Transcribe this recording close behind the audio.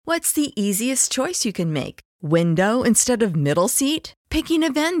What's the easiest choice you can make? Window instead of middle seat? Picking a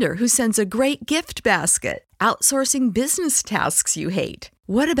vendor who sends a great gift basket? Outsourcing business tasks you hate?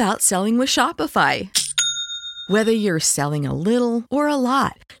 What about selling with Shopify? Whether you're selling a little or a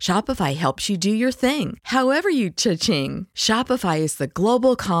lot, Shopify helps you do your thing, however you cha-ching. Shopify is the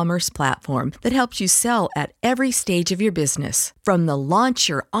global commerce platform that helps you sell at every stage of your business. From the launch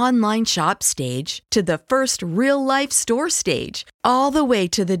your online shop stage to the first real-life store stage, all the way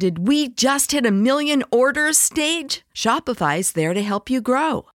to the did we just hit a million orders stage. Shopify's there to help you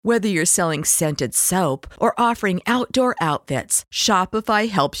grow. Whether you're selling scented soap or offering outdoor outfits, Shopify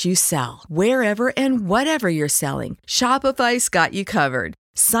helps you sell. Wherever and whatever you're selling, Shopify's got you covered.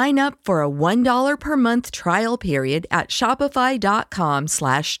 Sign up for a $1 per month trial period at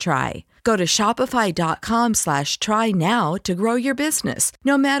shopify.com/try. Go to shopify.com/try now to grow your business,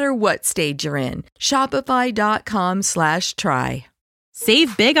 no matter what stage you're in. Shopify.com/try.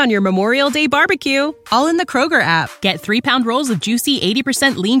 Save big on your Memorial Day barbecue, all in the Kroger app. Get 3-pound rolls of juicy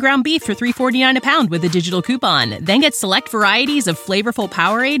 80% lean ground beef for $3.49 a pound with a digital coupon. Then get select varieties of flavorful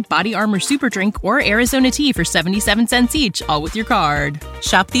Powerade, Body Armor Super Drink, or Arizona tea for 77 cents each, all with your card.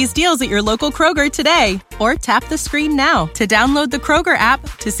 Shop these deals at your local Kroger today, or tap the screen now to download the Kroger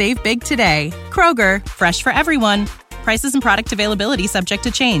app to save big today. Kroger, fresh for everyone. Prices and product availability subject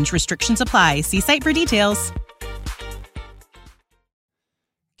to change. Restrictions apply. See site for details.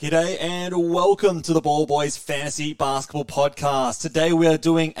 G'day and welcome to the Ball Boys Fantasy Basketball Podcast. Today we are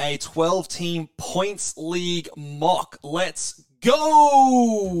doing a 12-team points league mock. Let's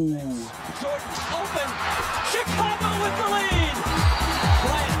go! Jordan open. Chicago with the lead.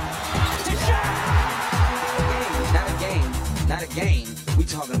 Bryant to Shaq. Not a game. We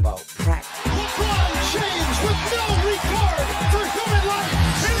talking about practice. LeBron James with no regard for human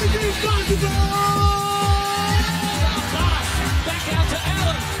life. And the game's gone to go. Back out to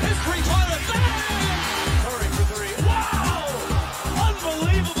Allen. His three-pointer. Bang! Curry for three. Wow!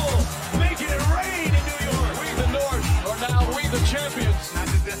 Unbelievable. Making it rain in New York. We the North are now we the champions. Not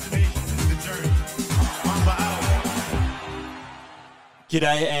the destination, it's the journey. Mamba out.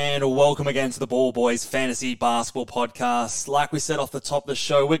 G'day and welcome again to the Ball Boys Fantasy Basketball Podcast. Like we said off the top of the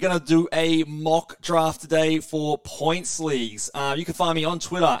show, we're going to do a mock draft today for points leagues. You can find me on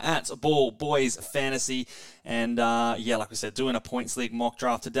Twitter at Ball Boys Fantasy. And like we said, doing a points league mock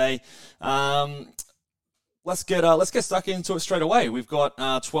draft today. Let's get stuck into it straight away. We've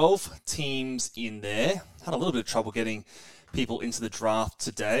got 12 teams in there. Had a little bit of trouble getting people into the draft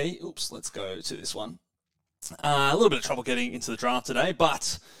today. Oops, let's go to this one. A little bit of trouble getting into the draft today,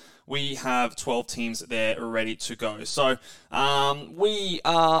 but we have 12 teams there ready to go. So we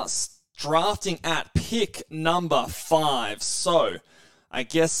are drafting at pick number 5. So I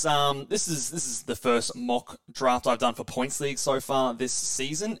guess this is the first mock draft I've done for points league so far this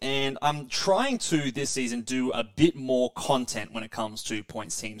season, and I'm trying to this season do a bit more content when it comes to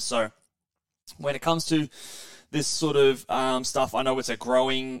points teams. So when it comes to this sort of stuff, I know it's a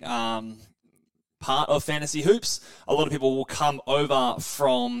growing part of fantasy hoops. A lot of people will come over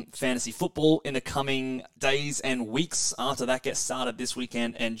from fantasy football in the coming days and weeks after that gets started this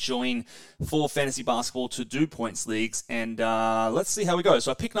weekend and join for fantasy basketball to do points leagues. And let's see how we go.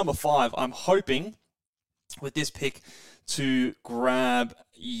 So pick number 5, I'm hoping with this pick to grab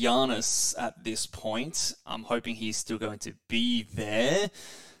Giannis at this point. I'm hoping he's still going to be there.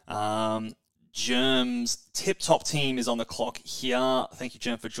 Germ's tip-top team is on the clock here. Thank you,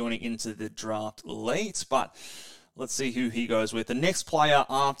 Germ, for joining into the draft late, but let's see who he goes with. The next player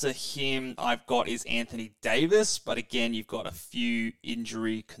after him I've got is Anthony Davis, but again, you've got a few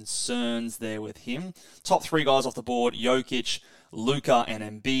injury concerns there with him. Top 3 guys off the board, Jokic, Luka, and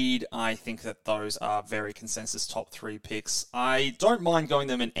Embiid. I think that those are very consensus top 3 picks. I don't mind going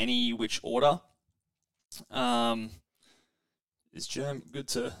them in any which order. Is Germ good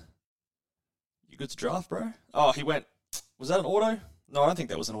to draft, bro? Oh, he went... Was that an auto? No, I don't think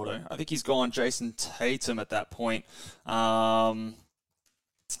that was an auto. I think he's gone Jason Tatum at that point. I'll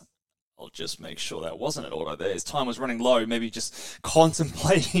just make sure that wasn't an auto there. His time was running low, maybe just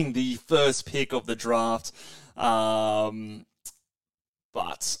contemplating the first pick of the draft. But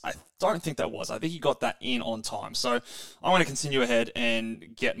I don't think that was. I think he got that in on time. So I want to continue ahead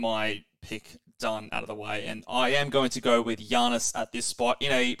and get my pick done out of the way, and I am going to go with Giannis at this spot.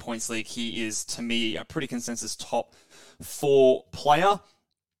 In a points league, he is, to me, a pretty consensus top 4 player.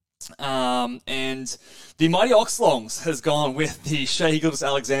 And the Mighty Oxlongs has gone with the Shai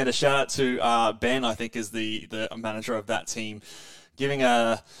Gilgeous-Alexander. Shout out to Ben, I think is the manager of that team. giving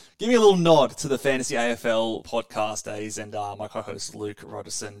a little nod to the Fantasy AFL podcast days and my co-host Luke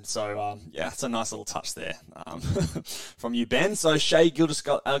Roderson. So, it's a nice little touch there from you, Ben. So, Shea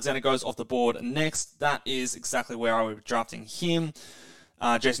Gilgeous-Alexander goes off the board next. That is exactly where I would be drafting him.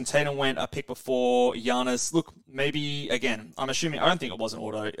 Jason Tatum went a pick before Giannis. Look, maybe, again, I don't think it was an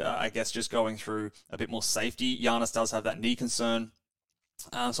auto. I guess just going through a bit more safety. Giannis does have that knee concern.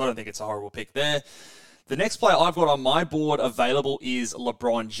 So I don't think it's a horrible pick there. The next player I've got on my board available is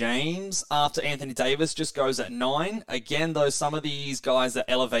LeBron James after Anthony Davis just goes at 9. Again, though, some of these guys that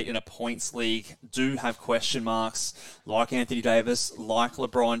elevate in a points league do have question marks, like Anthony Davis, like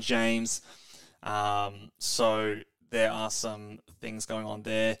LeBron James. So there are some things going on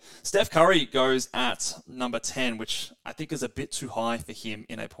there. Steph Curry goes at number 10, which I think is a bit too high for him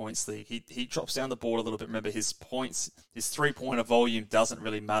in a points league. He drops down the board a little bit. Remember, his points, his three-pointer volume doesn't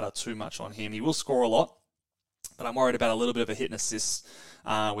really matter too much on him. He will score a lot, but I'm worried about a little bit of a hit and assist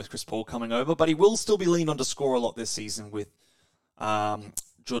with Chris Paul coming over. But he will still be leaned on to score a lot this season with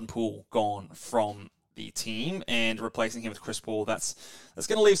Jordan Poole gone from the team and replacing him with Chris Paul. That's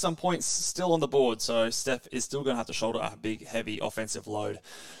going to leave some points still on the board. So Steph is still going to have to shoulder a big, heavy offensive load.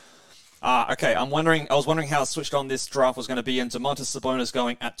 Okay, I was wondering how switched on this draft was going to be, and Domantas Sabonis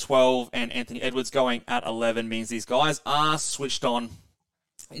going at 12 and Anthony Edwards going at 11 means these guys are switched on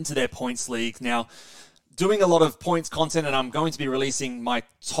into their points league. Now, doing a lot of points content, and I'm going to be releasing my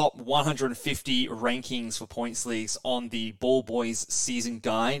top 150 rankings for points leagues on the Ball Boys season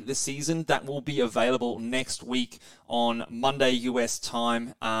guide this season. That will be available next week on Monday US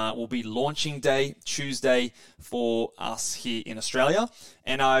time. Will be launching day, Tuesday for us here in Australia.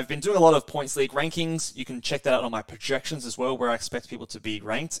 And I've been doing a lot of points league rankings. You can check that out on my projections as well, where I expect people to be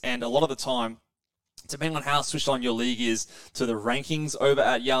ranked. And a lot of the time, depending on how switched on your league is to the rankings over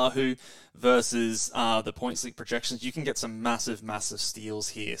at Yahoo versus the points league projections, you can get some massive, massive steals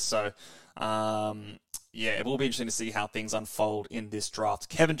here. So, it will be interesting to see how things unfold in this draft.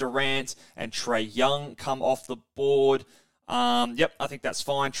 Kevin Durant and Trae Young come off the board. I think that's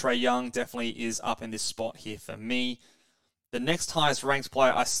fine. Trae Young definitely is up in this spot here for me. The next highest ranked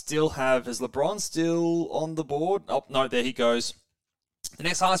player I still have, is LeBron still on the board? Oh, no, there he goes. The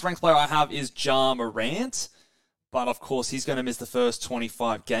next highest ranked player I have is Ja Morant, but of course he's going to miss the first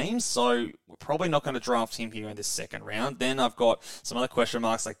 25 games, so we're probably not going to draft him here in this second round. Then I've got some other question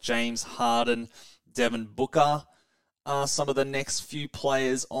marks like James Harden, Devin Booker, some of the next few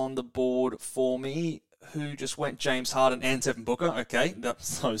players on the board for me who just went James Harden and Devin Booker. Okay,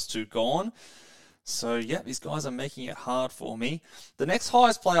 that's those two gone. So, these guys are making it hard for me. The next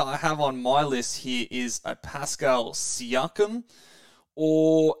highest player I have on my list here is a Pascal Siakam,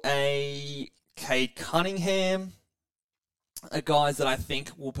 or a Cade Cunningham, guys that I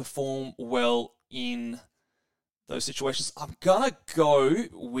think will perform well in those situations. I'm going to go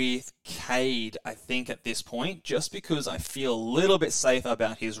with Cade, I think, at this point, just because I feel a little bit safe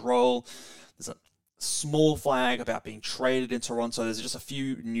about his role. There's a small flag about being traded in Toronto. There's just a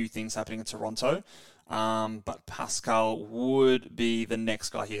few new things happening in Toronto. But Pascal would be the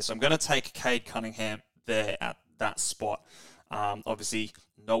next guy here. So I'm going to take Cade Cunningham there at that spot. Obviously,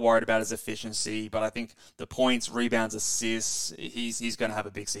 not worried about his efficiency, but I think the points, rebounds, assists, he's going to have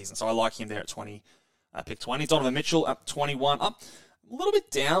a big season. So I like him there at 20, pick 20. Donovan Mitchell at 21. Up a little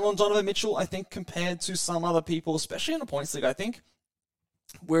bit down on Donovan Mitchell, I think, compared to some other people, especially in the points league. I think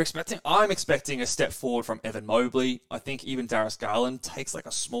I'm expecting a step forward from Evan Mobley. I think even Darius Garland takes like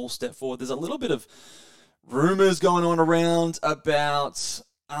a small step forward. There's a little bit of rumors going on around about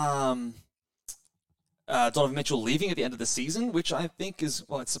Donovan Mitchell leaving at the end of the season, which I think it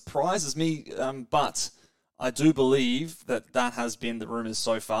surprises me, but I do believe that has been the rumors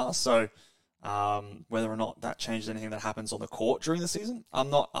so far. So whether or not that changes anything that happens on the court during the season, I'm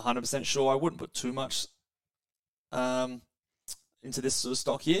not 100% sure. I wouldn't put too much into this sort of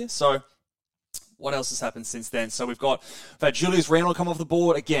stock here. So what else has happened since then? So we've had Julius Randle come off the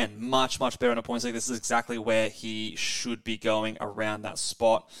board. Again, much, much better in a points league. This is exactly where he should be going, around that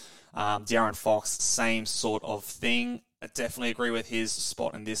spot. De'Aaron Fox, same sort of thing. I definitely agree with his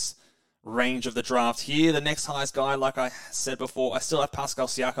spot in this range of the draft here. The next highest guy, like I said before, I still have Pascal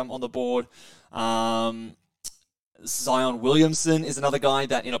Siakam on the board. Zion Williamson is another guy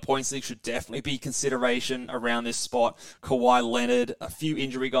that in a points league should definitely be consideration around this spot. Kawhi Leonard, a few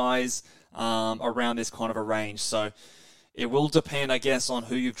injury guys around this kind of a range. So it will depend, I guess, on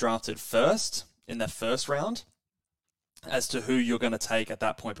who you've drafted first in that first round as to who you're going to take at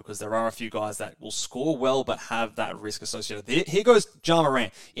that point, because there are a few guys that will score well but have that risk associated. Here goes Ja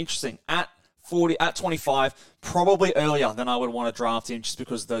Morant. Interesting. At 25, probably earlier than I would want to draft him just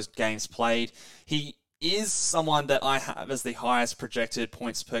because of those games played. He is someone that I have as the highest projected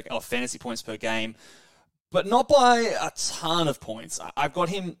points per or fantasy points per game, but not by a ton of points. I've got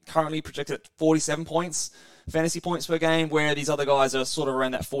him currently projected at 47 points, fantasy points per game, where these other guys are sort of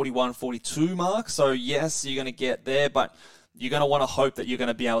around that 41, 42 mark. So yes, you're going to get there, but you're going to want to hope that you're going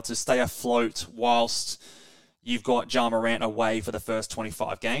to be able to stay afloat whilst you've got Ja Morant away for the first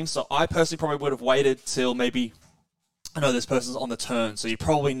 25 games. So I personally probably would have waited till maybe, I know this person's on the turn, so you're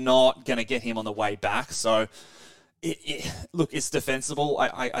probably not going to get him on the way back. So, look, it's defensible.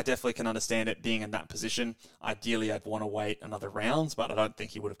 I definitely can understand it being in that position. Ideally, I'd want to wait another round, but I don't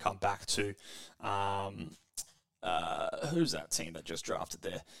think he would have come back to, who's that team that just drafted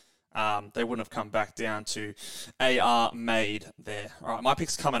there? They wouldn't have come back down to AR Made there. All right, my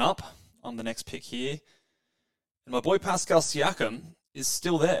pick's coming up on the next pick here. And my boy Pascal Siakam is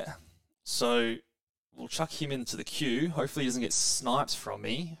still there. So we'll chuck him into the queue. Hopefully he doesn't get sniped from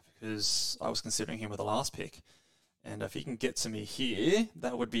me, because I was considering him with the last pick. And if he can get to me here,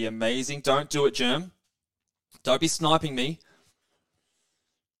 that would be amazing. Don't do it, Germ. Don't be sniping me.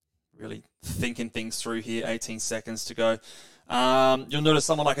 Really thinking things through here. 18 seconds to go. You'll notice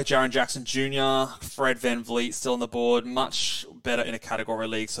someone like a Jaren Jackson Jr., Fred VanVleet still on the board, much better in a category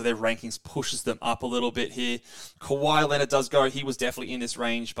league, so their rankings pushes them up a little bit here. Kawhi Leonard does go. He was definitely in this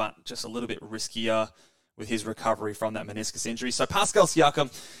range, but just a little bit riskier with his recovery from that meniscus injury. So Pascal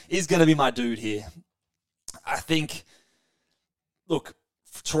Siakam is going to be my dude here. I think, look,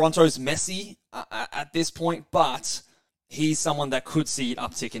 Toronto's messy at this point, but he's someone that could see an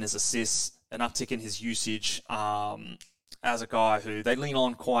uptick in his assists, an uptick in his usage, as a guy who they lean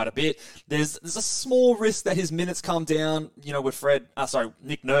on quite a bit. There's a small risk that his minutes come down, with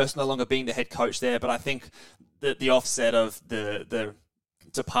Nick Nurse no longer being the head coach there, but I think that the offset of the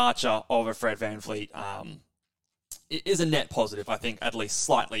departure of a Fred VanVleet is a net positive, I think, at least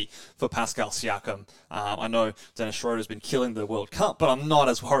slightly for Pascal Siakam. I know Dennis Schroeder's been killing the World Cup, but I'm not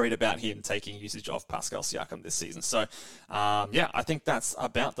as worried about him taking usage of Pascal Siakam this season. So, I think that's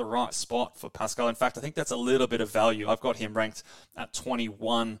about the right spot for Pascal. In fact, I think that's a little bit of value. I've got him ranked at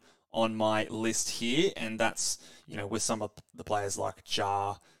 21 on my list here, and that's, with some of the players like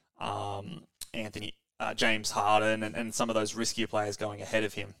Ja, James Harden, and some of those riskier players going ahead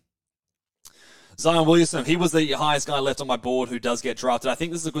of him. Zion Williamson, he was the highest guy left on my board who does get drafted. I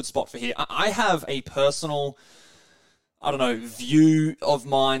think this is a good spot for here. I have a personal, view of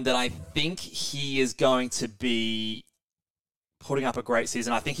mine that I think he is going to be putting up a great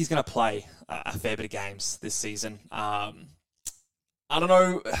season. I think he's going to play a fair bit of games this season. I don't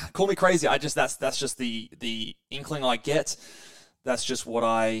know, call me crazy. That's just the inkling I get. That's just what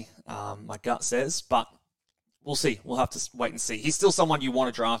my gut says, but we'll see. We'll have to wait and see. He's still someone you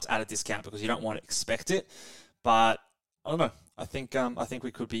want to draft at a discount because you don't want to expect it. But I don't know. I think we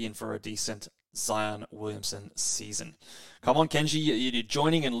could be in for a decent Zion Williamson season. Come on, Kenji. You're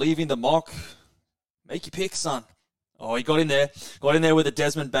joining and leaving the mock. Make your pick, son. Oh, he got in there. Got in there with a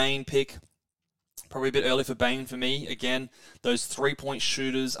Desmond Bane pick. Probably a bit early for Bane for me. Again, those 3-point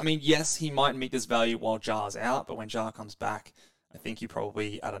shooters. I mean, yes, he might meet this value while Jar's out, but when Jar comes back, I think you're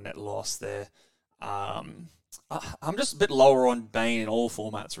probably at a net loss there. I'm just a bit lower on Bane in all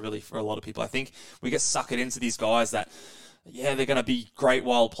formats, really, for a lot of people. I think we get suckered into these guys that, they're going to be great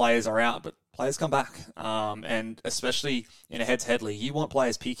while players are out, but players come back. And especially in a head-to-head league, you want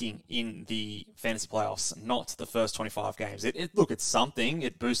players peaking in the fantasy playoffs, not the first 25 games. It's something.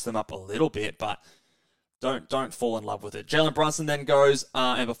 It boosts them up a little bit, but don't fall in love with it. Jalen Brunson then goes,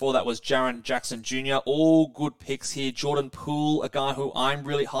 and before that was Jaren Jackson Jr. All good picks here. Jordan Poole, a guy who I'm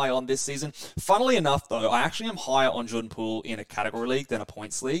really high on this season. Funnily enough, though, I actually am higher on Jordan Poole in a category league than a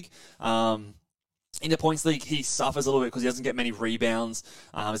points league. In the points league, he suffers a little bit because he doesn't get many rebounds.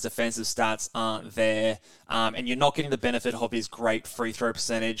 His defensive stats aren't there. And you're not getting the benefit of his great free throw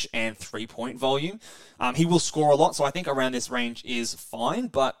percentage and three-point volume. He will score a lot, so I think around this range is fine.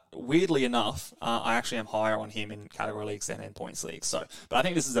 But weirdly enough, I actually am higher on him in category leagues than in points leagues. But I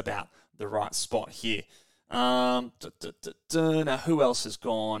think this is about the right spot here. Now, who else has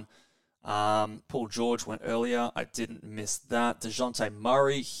gone? Paul George went earlier. I didn't miss that. DeJounte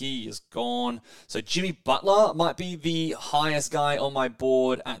Murray, he is gone. So Jimmy Butler might be the highest guy on my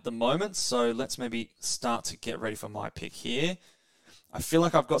board at the moment. So let's maybe start to get ready for my pick here. I feel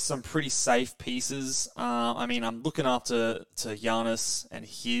like I've got some pretty safe pieces. I'm looking after Giannis and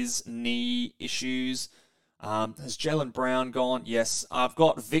his knee issues. Has Jaylen Brown gone? Yes. I've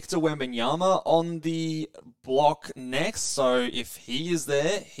got Victor Wembanyama on the block next. So if he is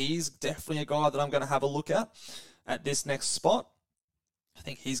there, he's definitely a guy that I'm going to have a look at this next spot. I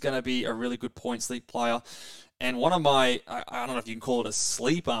think he's going to be a really good points league player. And one of my, I don't know if you can call it a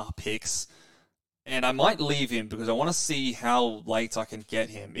sleeper picks, and I might leave him because I want to see how late I can get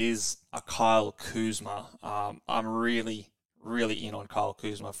him, is a Kyle Kuzma. I'm really in on Kyle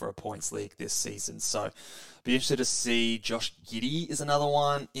Kuzma for a points league this season. So be interested to see. Josh Giddey is another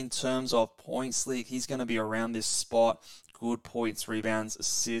one in terms of points league. He's going to be around this spot. Good points, rebounds,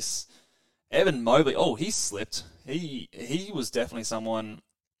 assists. Evan Mobley, he slipped. He was definitely someone...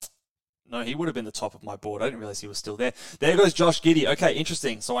 No, he would have been the top of my board. I didn't realize he was still there. There goes Josh Giddey. Okay,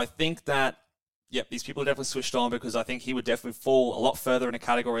 interesting. So I think that, these people are definitely switched on because I think he would definitely fall a lot further in the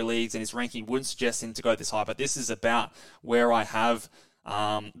category leagues and his ranking wouldn't suggest him to go this high. But this is about where I have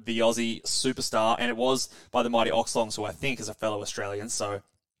the Aussie superstar, and it was by the mighty Oxlongs, who I think is a fellow Australian. So,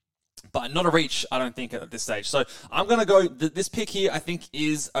 but not a reach, I don't think, at this stage. So I'm going to go, this pick here, I think,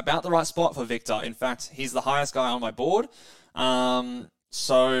 is about the right spot for Victor. In fact, he's the highest guy on my board.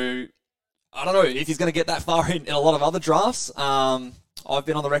 So I don't know if he's going to get that far in a lot of other drafts. I've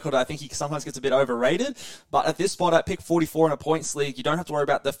been on the record, I think he sometimes gets a bit overrated. But at this spot, at pick 44 in a points league, you don't have to worry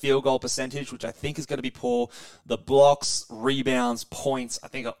about the field goal percentage, which I think is going to be poor. The blocks, rebounds, points, I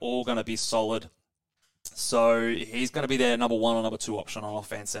think are all going to be solid. So he's going to be their number 1 or number 2 option on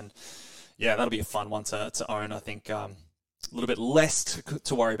offense. And yeah, that'll be a fun one to own. I think a little bit less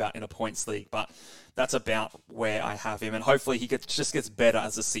to worry about in a points league, but that's about where I have him. And hopefully he just gets better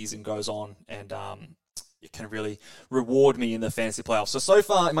as the season goes on, and it can really reward me in the fantasy playoffs. So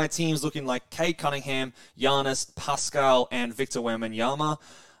far, my team's looking like Cade Cunningham, Giannis, Pascal, and Victor Wembanyama.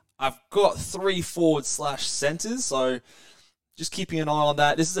 I've got 3 forward/centers, so just keeping an eye on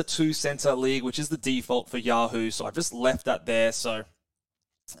that. This is a 2-center league, which is the default for Yahoo, so I've just left that there. So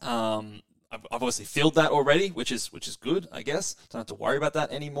I've obviously filled that already, which is good, I guess. Don't have to worry about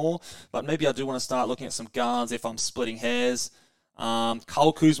that anymore. But maybe I do want to start looking at some guards if I'm splitting hairs.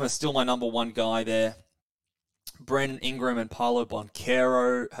 Kyle Kuzma is still my number 1 guy there. Brandon Ingram and Paolo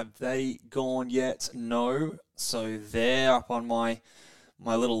Banchero, have they gone yet? No. So they're up on my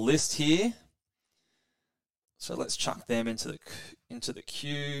little list here. So let's chuck them into the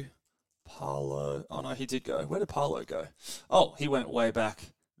queue. Paolo, oh no, he did go. Where did Paolo go? Oh, he went way back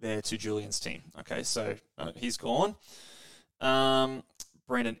there to Julian's team. Okay, so he's gone.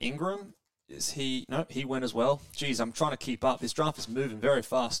 Brandon Ingram, is he? No, he went as well. Geez, I'm trying to keep up. This draft is moving very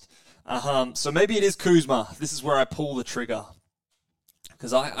fast. So maybe it is Kuzma. This is where I pull the trigger,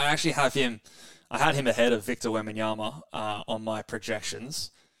 because I actually have him. I had him ahead of Victor Wembanyama on my projections,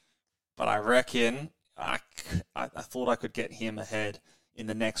 but I reckon I thought I could get him ahead in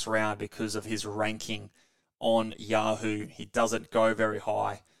the next round because of his ranking on Yahoo. He doesn't go very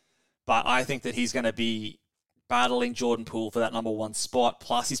high, but I think that he's going to be battling Jordan Poole for that number 1 spot.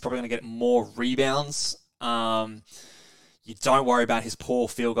 Plus, he's probably going to get more rebounds. You don't worry about his poor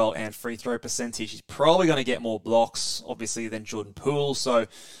field goal and free throw percentage. He's probably going to get more blocks, obviously, than Jordan Poole. So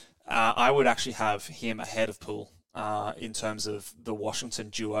I would actually have him ahead of Poole in terms of the Washington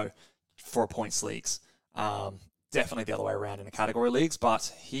duo for points leagues. Definitely the other way around in the category leagues,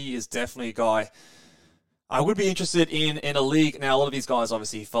 but he is definitely a guy I would be interested in a league. Now, a lot of these guys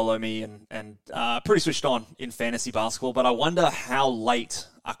obviously follow me and pretty switched on in fantasy basketball, but I wonder how late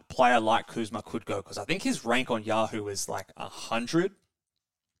a player like Kuzma could go, because I think his rank on Yahoo is like 100.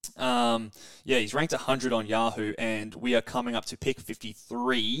 He's ranked 100 on Yahoo, and we are coming up to pick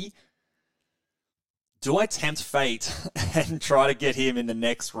 53. Do I tempt fate and try to get him in the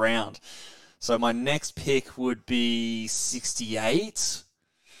next round? So my next pick would be 68.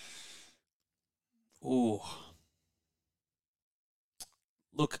 Ooh.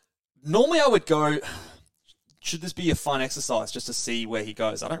 Look, normally I would go, should this be a fun exercise just to see where he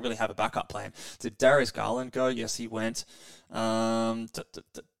goes? I don't really have a backup plan. Did Darius Garland go? Yes, he went. So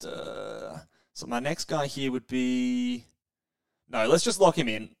my next guy here would be... No, let's just lock him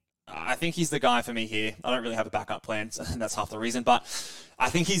in. I think he's the guy for me here. I don't really have a backup plan, and that's half the reason. But I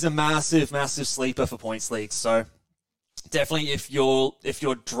think he's a massive, massive sleeper for points leagues. So definitely, if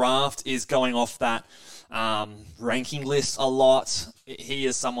your draft is going off that ranking list a lot, he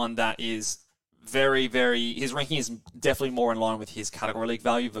is someone that is very, very... His ranking is definitely more in line with his category league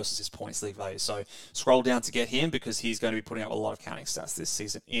value versus his points league value. So scroll down to get him, because he's going to be putting up a lot of counting stats this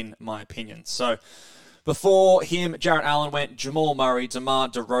season, in my opinion. So before him, Jarrett Allen went, Jamal Murray, DeMar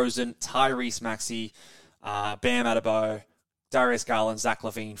DeRozan, Tyrese Maxey, Bam Adebayo, Darius Garland, Zach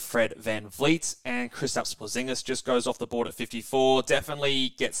LaVine, Fred Van Vliet, and Kristaps Porzingis just goes off the board at 54.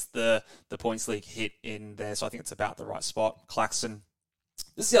 Definitely gets the points league hit in there, so I think it's about the right spot. Claxton.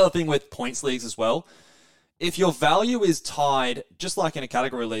 This is the other thing with points leagues as well. If your value is tied, just like in a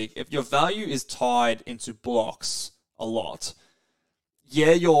category league, if your value is tied into blocks a lot,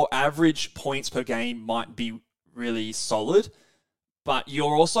 yeah, your average points per game might be really solid, but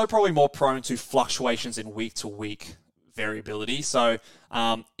you're also probably more prone to fluctuations in week-to-week variability. So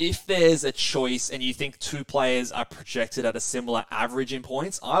if there's a choice and you think two players are projected at a similar average in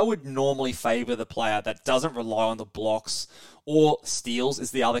points, I would normally favor the player that doesn't rely on the blocks, or steals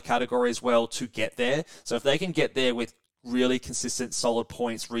is the other category as well, to get there. So if they can get there with really consistent, solid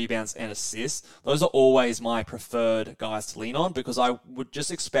points, rebounds, and assists, those are always my preferred guys to lean on, because I would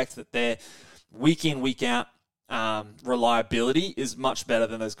just expect that their week in, week out reliability is much better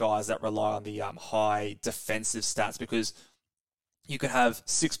than those guys that rely on the high defensive stats, because you could have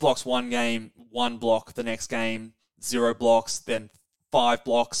 6 blocks one game, 1 block the next game, 0 blocks, then 5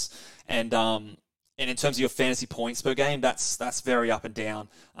 blocks, and in terms of your fantasy points per game, that's very up and down.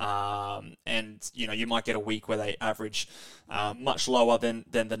 And you might get a week where they average much lower than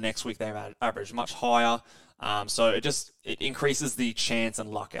the next week they average much higher. So it increases the chance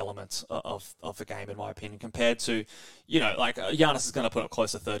and luck element of the game, in my opinion, compared to, like Giannis is going to put up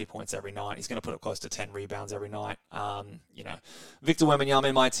close to 30 points every night. He's going to put up close to 10 rebounds every night. Victor Wembanyama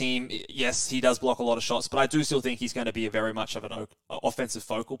in my team, yes, he does block a lot of shots, but I do still think he's going to be very much of an offensive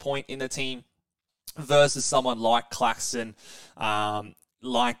focal point in the team, versus someone like Claxton,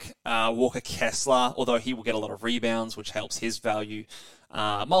 like Walker Kessler, although he will get a lot of rebounds, which helps his value.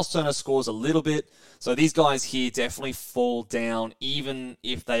 Miles Turner scores a little bit. So these guys here definitely fall down, even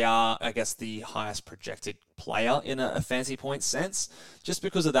if they are, I guess, the highest projected player in a fantasy point sense, just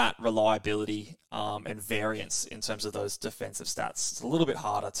because of that reliability and variance in terms of those defensive stats. It's a little bit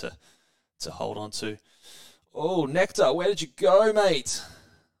harder to hold on to. Oh, Nectar, where did you go, mate?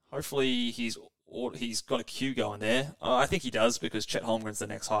 Hopefully he's got a queue going there. I think he does, because Chet Holmgren's the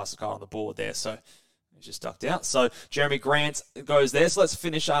next highest guy on the board there, so he's just ducked out. So Jeremy Grant goes there. So let's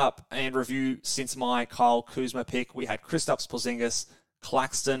finish up and review since my Kyle Kuzma pick. We had Kristaps Porzingis,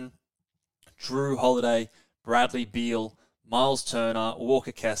 Claxton, Drew Holiday, Bradley Beal, Miles Turner,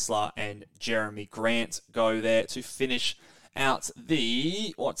 Walker Kessler, and Jeremy Grant go there to finish out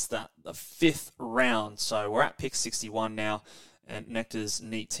the 5th round. So we're at pick 61 now, and Nectar's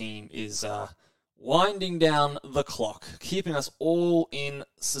neat team is winding down the clock, keeping us all in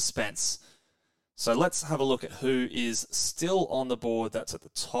suspense. So let's have a look at who is still on the board that's at the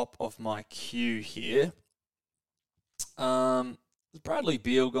top of my queue here. Is Bradley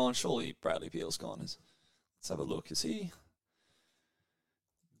Beal gone? Surely Bradley Beal's gone. Let's have a look. Is he?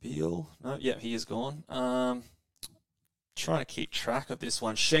 Beal? No, yeah, he is gone. Trying to keep track of this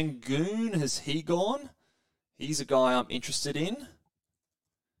one. Şengün, has he gone? He's a guy I'm interested in.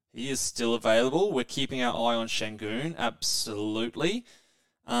 He is still available. We're keeping our eye on Şengün, absolutely.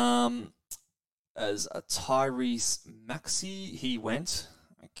 As a Tyrese Maxey, he went.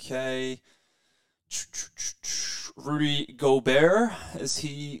 Okay. Rudy Gobert, has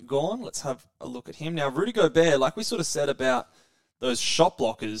he gone? Let's have a look at him. Now, Rudy Gobert, like we sort of said about those shot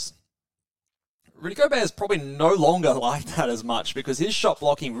blockers, Rudy Gobert is probably no longer like that as much, because his shot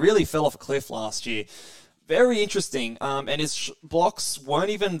blocking really fell off a cliff last year. Very interesting. And his blocks weren't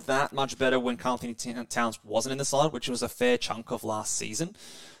even that much better when Karl Anthony Towns wasn't in the side, which was a fair chunk of last season.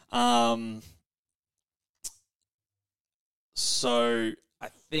 So I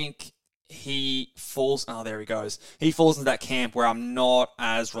think he falls... Oh, there he goes. He falls into that camp where I'm not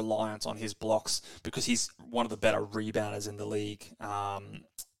as reliant on his blocks, because he's one of the better rebounders in the league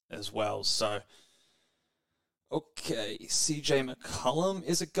as well. So, okay. CJ McCollum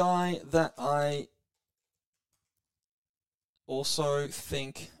is a guy that I also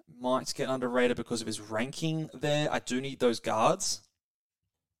think might get underrated because of his ranking there. I do need those guards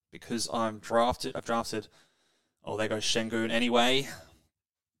because I've drafted... Oh, there goes Şengün anyway.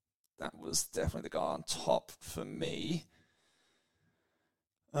 That was definitely the guy on top for me.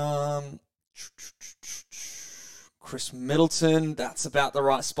 Chris Middleton, that's about the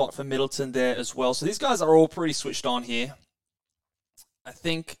right spot for Middleton there as well. So these guys are all pretty switched on here. I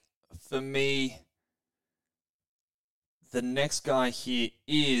think for me, the next guy here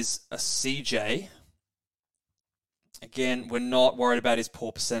is a CJ. Again, we're not worried about his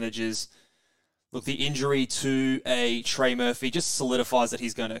poor percentages. Look, the injury to a Trey Murphy just solidifies that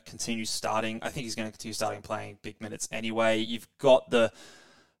he's going to continue starting. I think he's going to continue starting playing big minutes anyway. You've got the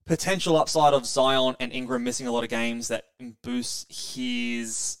potential upside of Zion and Ingram missing a lot of games that boosts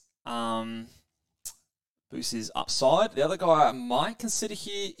his upside. The other guy I might consider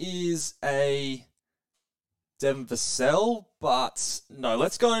here is a Devin Vassell, but no,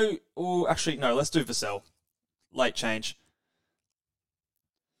 let's go... Oh, actually, no, let's do Vassell. Late change.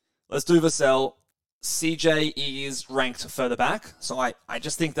 Let's do Vassell. CJ is ranked further back, so I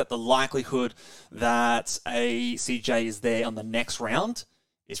just think that the likelihood that a CJ is there on the next round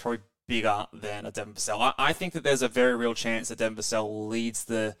is probably bigger than a Devin Vassell. I think that there's a very real chance that Devin Vassell leads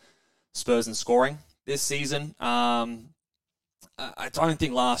the Spurs in scoring this season. I don't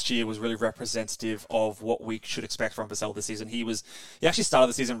think last year was really representative of what we should expect from Vassell this season. He actually started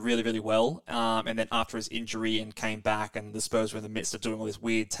the season really, really well, and then after his injury and came back, and the Spurs were in the midst of doing all this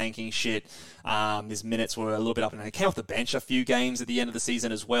weird tanking shit. His minutes were a little bit up, and he came off the bench a few games at the end of the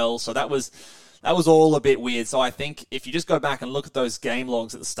season as well. So that was all a bit weird. So I think if you just go back and look at those game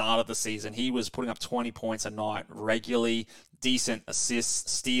logs at the start of the season, he was putting up 20 points a night regularly, decent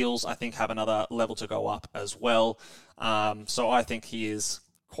assists, steals, I think have another level to go up as well. So I think he is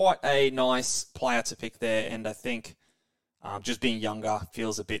quite a nice player to pick there, and I think just being younger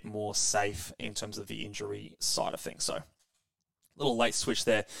feels a bit more safe in terms of the injury side of things. So little late switch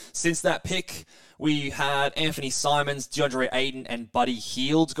there. Since that pick, we had Anthony Simons, DeAndre Ayton, and Buddy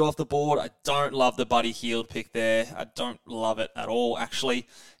Hield go off the board. I don't love the Buddy Hield pick there. I don't love it at all, actually.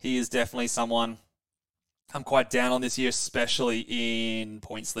 He is definitely someone I'm quite down on this year, especially in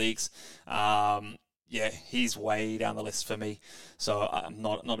points leagues. Yeah, he's way down the list for me. So I'm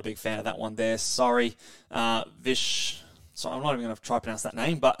not a big fan of that one there. Sorry. Vish. Sorry, I'm not even going to try to pronounce that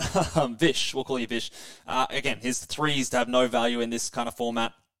name, but Vish, we'll call you Vish. Again, his threes have no value in this kind of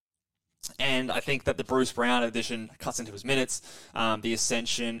format. And I think that the Bruce Brown addition cuts into his minutes. The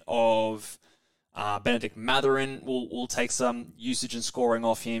ascension of Benedict Mathurin will take some usage and scoring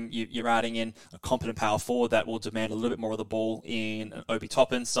off him. You're adding in a competent power forward that will demand a little bit more of the ball in Obi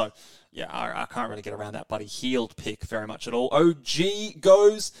Toppin. So, yeah, I can't really get around that Buddy Hield pick very much at all. OG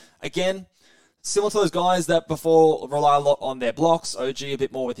goes, again, similar to those guys that before rely a lot on their blocks. OG a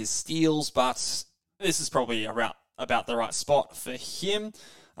bit more with his steals, but this is probably about the right spot for him.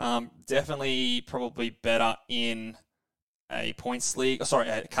 Definitely probably better in a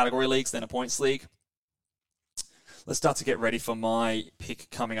category leagues than a points league. Let's start to get ready for my pick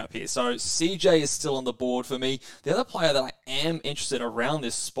coming up here. So CJ is still on the board for me. The other player that I am interested around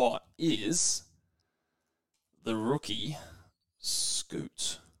this spot is the rookie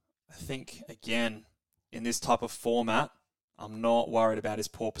Scoot. I think, again, in this type of format, I'm not worried about his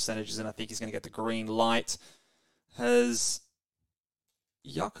poor percentages, and I think he's going to get the green light. Has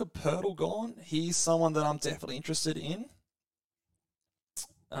Jakob Poeltl gone? He's someone that I'm definitely interested in.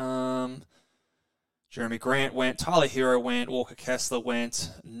 Jeremy Grant went, Tyler Hero went, Walker Kessler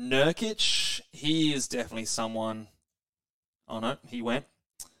went, Nurkic, he is definitely someone. Oh no, he went.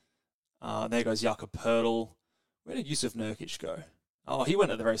 There goes Jakob Poeltl. Where did Yusuf Nurkic go? Oh, he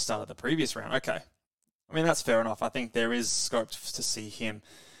went at the very start of the previous round. Okay. I mean, that's fair enough. I think there is scope to see him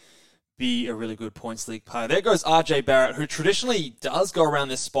be a really good points league player. There goes RJ Barrett, who traditionally does go around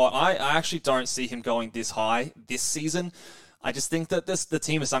this spot. I actually don't see him going this high this season. I just think that the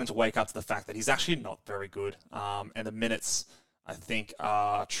team is starting to wake up to the fact that he's actually not very good. And the minutes, I think,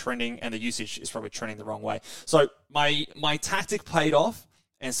 are trending, and the usage is probably trending the wrong way. So my tactic paid off,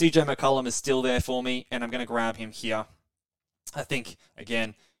 and CJ McCollum is still there for me, and I'm going to grab him here. I think,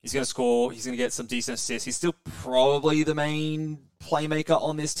 again, he's going to score. He's going to get some decent assists. He's still probably the main playmaker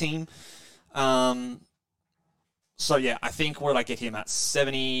on this team. So, yeah, I think where did I get him at?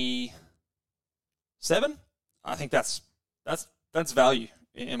 77? I think that's value,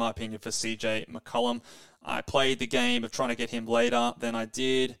 in my opinion, for CJ McCollum. I played the game of trying to get him later than I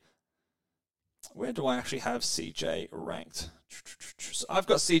did. Where do I actually have CJ ranked? So I've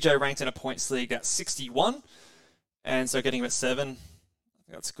got CJ ranked in a points league at 61. And so getting him at 7, I think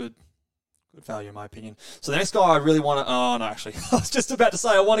that's good value in my opinion. So the next guy I really want to... Oh, no, actually. I was just about to say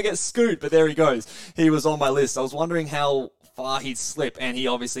I want to get Scoot, but there he goes. He was on my list. I was wondering how far he'd slip, and he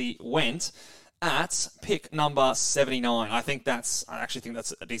obviously went at pick number 79. I actually think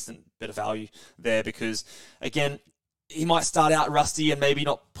that's a decent bit of value there because, again, he might start out rusty and maybe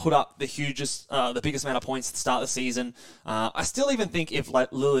not put up the biggest amount of points at the start of the season. I still even think if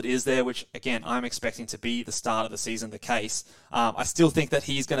Lillard is there, which, again, I'm expecting to be the start of the season the case, I still think that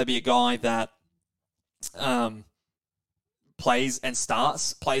he's going to be a guy that plays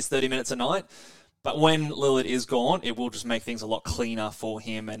 30 minutes a night. But when Lillard is gone, it will just make things a lot cleaner for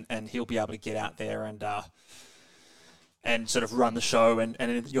him, and he'll be able to get out there and sort of run the show. And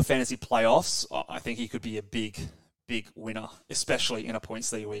in your fantasy playoffs, I think he could be a big winner, especially in a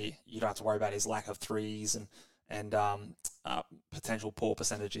points league where you don't have to worry about his lack of threes and potential poor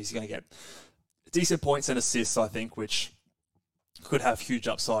percentages. He's going to get decent points and assists, I think, which could have huge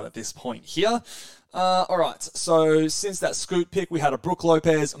upside at this point here. All right, so since that Scoot pick, we had a Brook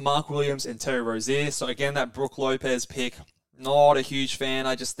Lopez, Mark Williams, and Terry Rozier. So again, that Brook Lopez pick, Not a huge fan.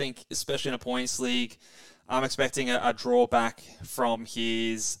 I just think, especially in a points league, I'm expecting a drawback from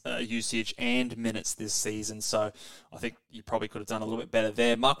his usage and minutes this season. So I think you probably could have done a little bit better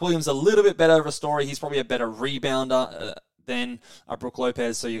there. Mark Williams, a little bit better of a story. He's probably a better rebounder than Brook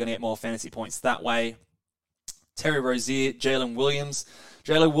Lopez, so you're going to get more fantasy points that way. Terry Rozier, Jalen Williams.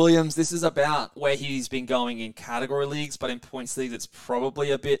 Jalen Williams, this is about where he's been going in category leagues, but in points leagues, it's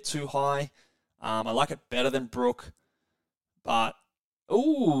probably a bit too high. I like it better than Brook, but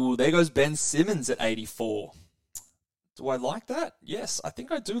ooh, there goes Ben Simmons at 84. Do I like that? Yes, I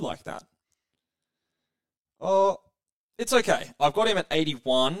think I do like that. Oh, it's okay. I've got him at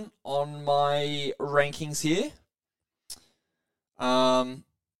 81 on my rankings here.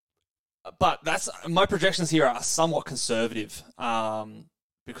 But that's my projections here are somewhat conservative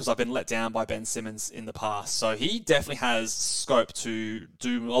because I've been let down by Ben Simmons in the past. So he definitely has scope to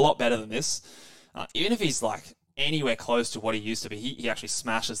do a lot better than this. Even if he's like anywhere close to what he used to be, he actually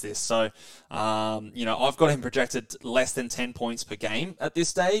smashes this. So, I've got him projected less than 10 points per game at this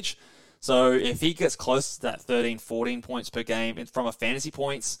stage. So if he gets close to that 13, 14 points per game from a fantasy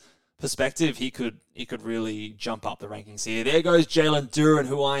points perspective, he could really jump up the rankings here. There goes Jalen Duren,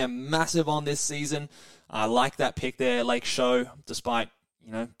 who I am massive on this season. I like that pick there, Lake Show, despite,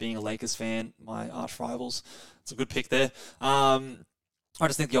 being a Lakers fan, my arch rivals. It's a good pick there. I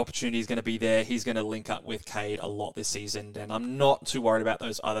just think the opportunity is going to be there. He's going to link up with Cade a lot this season, and I'm not too worried about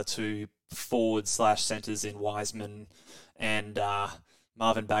those other two forward/centers in Wiseman and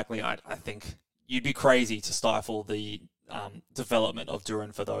Marvin Bagley. I think you'd be crazy to stifle the development of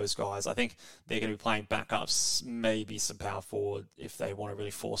Duren for those guys. I think they're going to be playing backups, maybe some power forward if they want to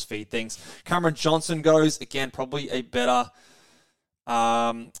really force feed things. Cameron Johnson goes, again, probably a better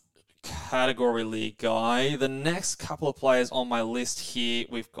category league guy. The next couple of players on my list here,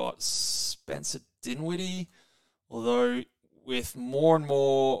 we've got Spencer Dinwiddie, although with more and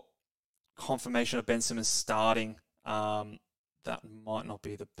more confirmation of Ben Simmons starting, that might not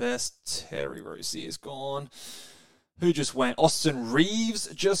be the best. Terry Rozier is gone. Who just went? Austin Reeves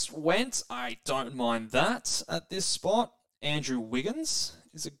just went. I don't mind that at this spot. Andrew Wiggins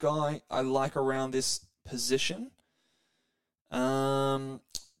is a guy I like around this position.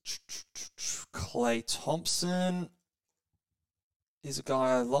 Klay Thompson is a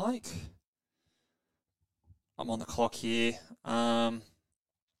guy I like. I'm on the clock here. Markelle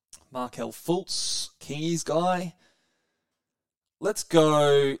Fultz, Kings guy. Let's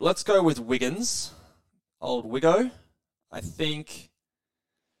go with Wiggins. Old Wiggo. I think,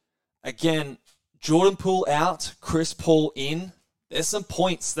 again, Jordan Poole out, Chris Paul in. There's some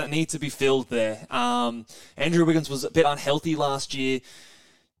points that need to be filled there. Andrew Wiggins was a bit unhealthy last year.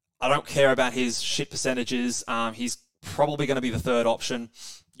 I don't care about his shit percentages. He's probably going to be the third option.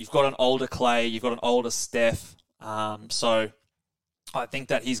 You've got an older Clay. You've got an older Steph. So I think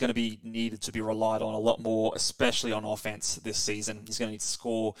that he's going to be needed to be relied on a lot more, especially on offense this season. He's going to need to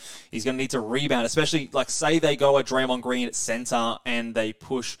score. He's going to need to rebound, especially, say they go at Draymond Green at center and they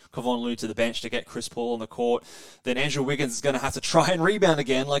push Kevon Looney to the bench to get Chris Paul on the court. Then Andrew Wiggins is going to have to try and rebound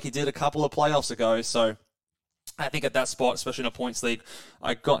again like he did a couple of playoffs ago. So I think at that spot, especially in a points league,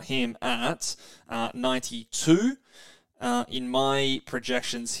 I got him at 92. In my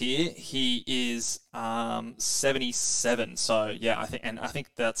projections here, he is 77. So yeah, I think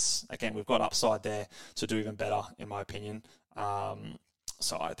that's, again, we've got upside there to do even better, in my opinion.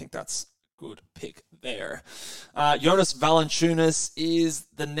 So I think that's a good pick there. Jonas Valanciunas is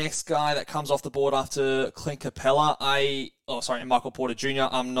the next guy that comes off the board after Clint Capella. And Michael Porter Jr.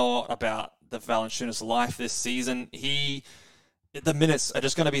 I'm not about the Valanciunas life this season. The minutes are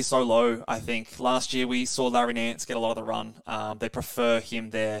just going to be so low, I think. Last year, we saw Larry Nance get a lot of the run. They prefer him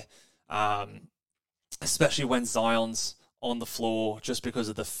there, especially when Zion's on the floor, just because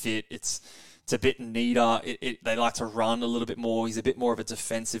of the fit. It's a bit neater. They like to run a little bit more. He's a bit more of a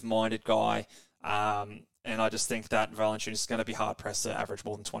defensive-minded guy. And I just think that Valanciunas is going to be hard-pressed to average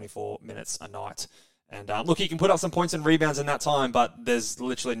more than 24 minutes a night. And look, he can put up some points and rebounds in that time, but there's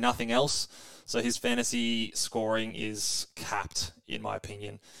literally nothing else. So his fantasy scoring is capped, in my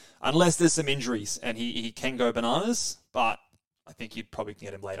opinion, unless there's some injuries, and he can go bananas, but I think you'd probably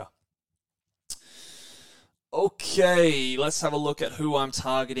get him later. Okay, let's have a look at who I'm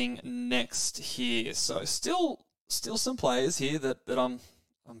targeting next here. So still some players here that I'm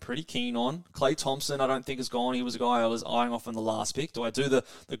pretty keen on. Klay Thompson, I don't think is gone. He was a guy I was eyeing off in the last pick. Do I do the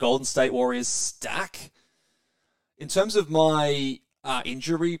Golden State Warriors stack? In terms of my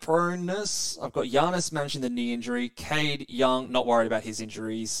injury proneness. I've got Giannis managing the knee injury. Cade Young, not worried about his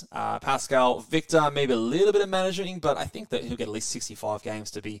injuries. Pascal, Victor, maybe a little bit of managing, but I think that he'll get at least 65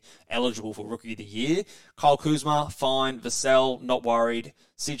 games to be eligible for Rookie of the Year. Kyle Kuzma, fine. Vassell, not worried.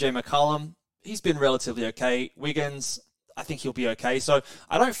 CJ McCollum, he's been relatively okay. Wiggins, I think he'll be okay. So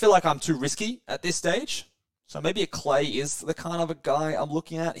I don't feel like I'm too risky at this stage. So maybe a Clay is the kind of a guy I'm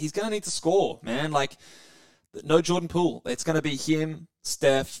looking at. He's going to need to score, man. Like, no Jordan Poole. It's going to be him,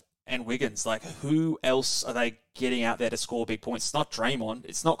 Steph, and Wiggins. Like, who else are they getting out there to score big points? It's not Draymond.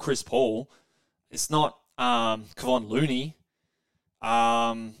 It's not Chris Paul. It's not Kevon Looney.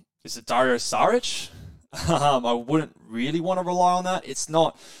 Is it Dario Saric? I wouldn't really want to rely on that. It's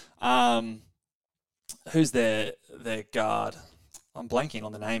not... who's their guard? I'm blanking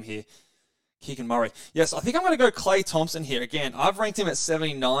on the name here. Keegan Murray. Yes, I think I'm going to go Klay Thompson here. Again, I've ranked him at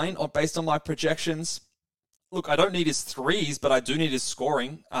 79 based on my projections. Look, I don't need his threes, but I do need his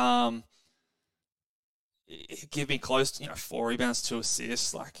scoring. Give me close to 4 rebounds, 2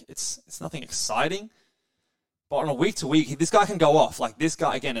 assists. Like, it's nothing exciting. But on a week-to-week, this guy can go off. Like, this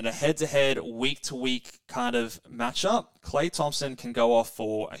guy, again, in a head-to-head, week-to-week kind of matchup, Klay Thompson can go off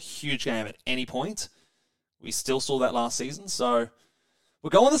for a huge game at any point. We still saw that last season. So we're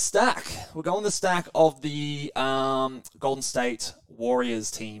going the stack. We're going the stack of the Golden State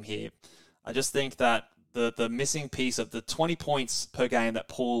Warriors team here. I just think that the missing piece of the 20 points per game that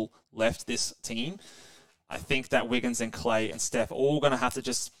Paul left this team, I think that Wiggins and Clay and Steph are all going to have to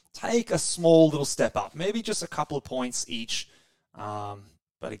just take a small little step up. Maybe just a couple of points each. But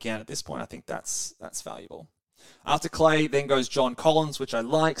again, at this point, I think that's valuable. After Clay, then goes John Collins, which I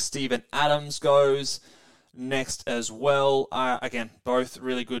like. Steven Adams goes next as well. Again, both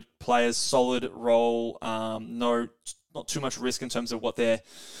really good players, solid role. Not too much risk in terms of what they're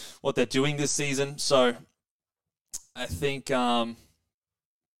doing this season. So I think the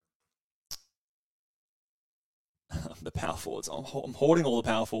power forwards. I'm hoarding all the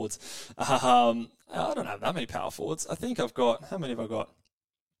power forwards. I don't have that many power forwards. I think I've got, how many have I got?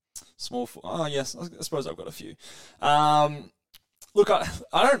 Yes, I suppose I've got a few. Look, I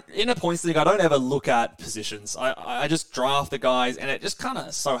don't, in a points league, I don't ever look at positions. I just draft the guys, and it just kind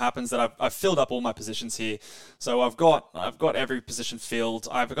of so happens that I've filled up all my positions here. So I've got every position filled.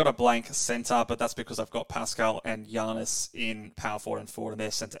 I've got a blank center, but that's because I've got Pascal and Giannis in power forward and forward, and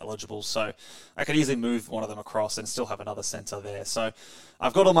they're center eligible. So I could easily move one of them across and still have another center there. So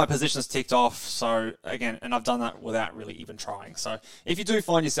I've got all my positions ticked off. So again, and I've done that without really even trying. So if you do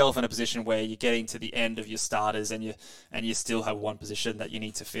find yourself in a position where you're getting to the end of your starters and you still have one position that you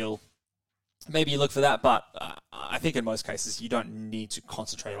need to fill, maybe you look for that. But I think in most cases you don't need to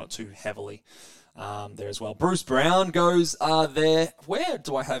concentrate on it too heavily there as well. Bruce Brown goes there. Where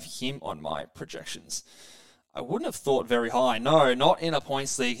do I have him on my projections? I wouldn't have thought very high. No, not in a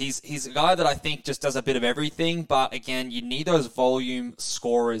points league. He's a guy that I think just does a bit of everything. But again, you need those volume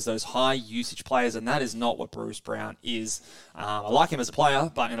scorers, those high usage players, and that is not what Bruce Brown is. I like him as a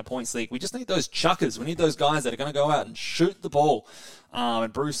player, but in a points league, we just need those chuckers. We need those guys that are going to go out and shoot the ball.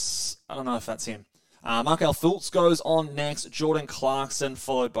 And Bruce, I don't know if that's him. Markel Fultz goes on next. Jordan Clarkson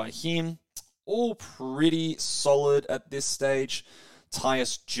followed by him. All pretty solid at this stage.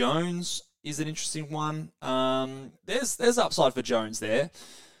 Tyus Jones is an interesting one. There's upside for Jones there.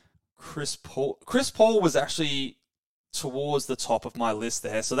 Chris Paul was actually towards the top of my list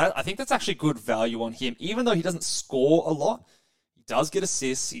there. So I think that's actually good value on him. Even though he doesn't score a lot, he does get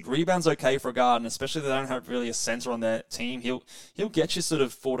assists. He rebounds okay for a guard, and especially if they don't have really a center on their team, he'll get you sort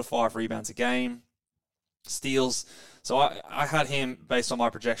of 4 to 5 rebounds a game. Steals. So I had him, based on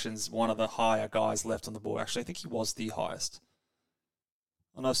my projections, one of the higher guys left on the board. Actually, I think he was the highest.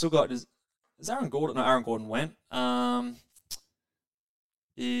 And I've still got... Is Aaron Gordon? No, Aaron Gordon went.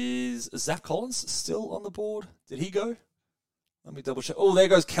 Is Zach Collins still on the board? Did he go? Let me double check. Oh, there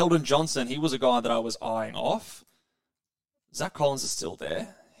goes Keldon Johnson. He was a guy that I was eyeing off. Zach Collins is still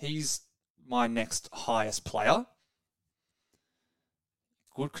there. He's my next highest player.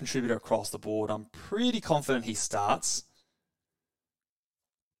 Good contributor across the board. I'm pretty confident he starts.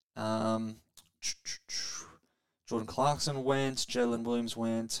 Jordan Clarkson went. Jalen Williams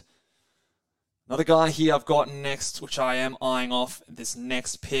went. Another guy here I've got next, which I am eyeing off, this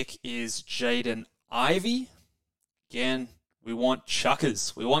next pick is Jaden Ivey. Again, we want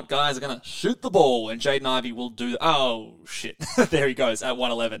chuckers. We want guys that are going to shoot the ball, and Jaden Ivey will do... Oh, shit. There he goes at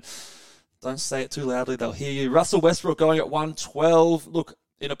 111. Don't say it too loudly. They'll hear you. Russell Westbrook going at 112. Look,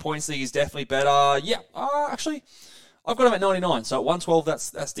 in a points league, he's definitely better. Yeah, actually, I've got him at 99. So at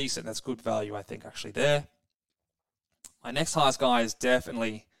 112, that's decent. That's good value, I think, actually, there. My next highest guy is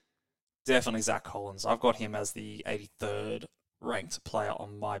definitely Zach Collins. I've got him as the 83rd ranked player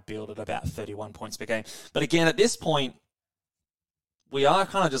on my build at about 31 points per game. But again, at this point, we are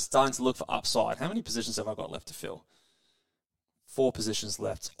kind of just starting to look for upside. How many positions have I got left to fill? 4 positions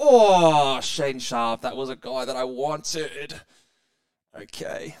left. Oh, Shaden Sharp. That was a guy that I wanted.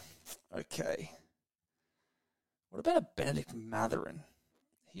 Okay. What about a Benedict Matherin?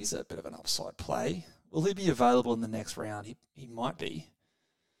 He's a bit of an upside play. Will he be available in the next round? He might be.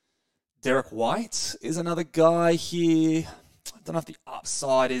 Derek White is another guy here. I don't know if the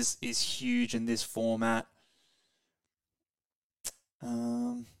upside is huge in this format.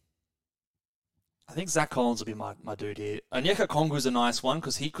 I think Zach Collins will be my dude here. Onyeka Kongu's a nice one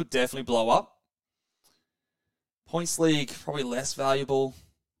because he could definitely blow up. Points League, probably less valuable,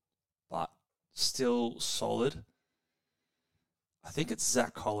 but still solid. I think it's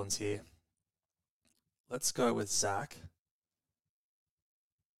Zach Collins here. Let's go with Zach.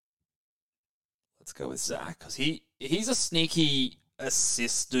 Because he's a sneaky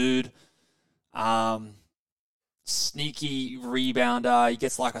assist dude. Sneaky rebounder. He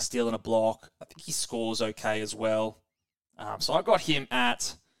gets like a steal and a block. I think he scores okay as well. So I got him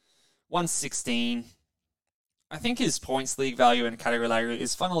at 116. I think his points league value and category value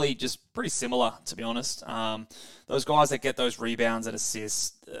is funnily just pretty similar, to be honest. Those guys that get those rebounds and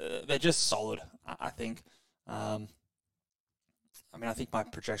assists, they're just solid, I think. I think my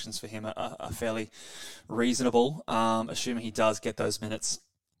projections for him are fairly reasonable, assuming he does get those minutes,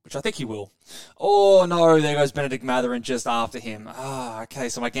 which I think he will. Oh, no, there goes Benedict Matherin just after him. Okay,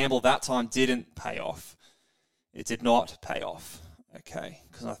 so my gamble that time didn't pay off. It did not pay off. Okay,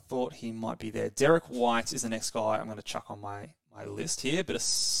 because I thought he might be there. Derek White is the next guy I'm going to chuck on my list here.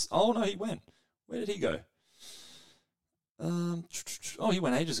 Oh, no, he went. Where did he go? He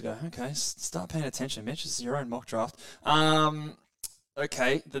went ages ago. Okay, start paying attention, Mitch. This is your own mock draft.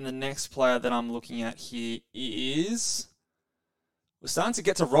 Okay, then the next player that I'm looking at here is... We're starting to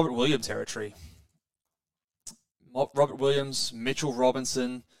get to Robert Williams territory. Robert Williams, Mitchell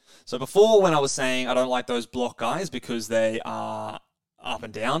Robinson. So before, when I was saying I don't like those block guys because they are up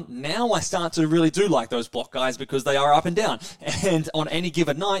and down, now I start to really do like those block guys because they are up and down. And on any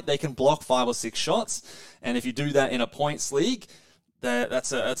given night, they can block 5 or 6 shots. And if you do that in a points league,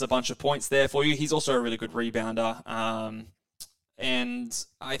 that's a bunch of points there for you. He's also a really good rebounder. And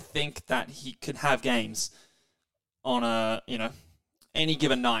I think that he could have games on any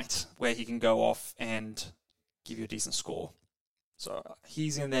given night where he can go off and give you a decent score. So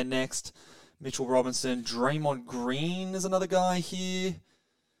he's in there next. Mitchell Robinson. Draymond Green is another guy here.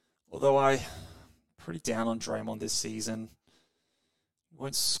 Although I'm pretty down on Draymond this season.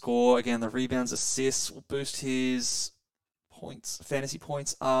 Won't score. Again, the rebounds, assists will boost his fantasy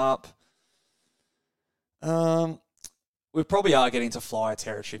points up. We probably are getting to flyer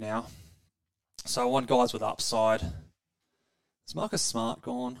territory now. So I want guys with upside. Is Marcus Smart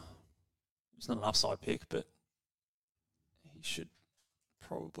gone? He's not an upside pick, but he should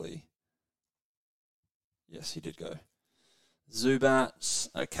probably... Yes, he did go. Zubat.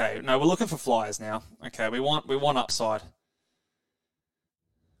 Okay, no, we're looking for flyers now. Okay, we want upside.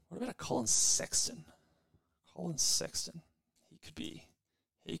 What about a Colin Sexton?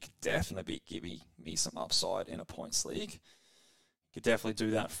 He could definitely be giving me some upside in a points league. He could definitely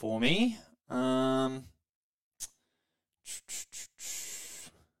do that for me.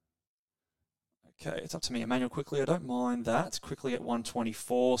 Okay, it's up to me. Emmanuel Quickly, I don't mind that. Quickly at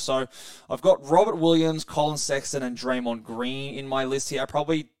 124. So I've got Robert Williams, Colin Sexton, and Draymond Green in my list here. I'm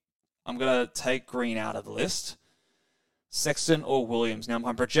going to take Green out of the list. Sexton or Williams. Now,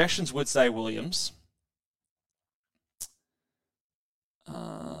 my projections would say Williams.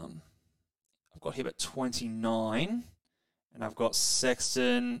 I've got him at 29, and I've got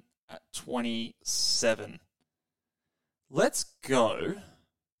Sexton at 27. Let's go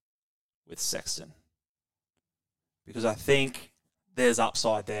with Sexton, because I think there's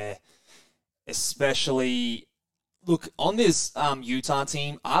upside there, especially, look, on this Utah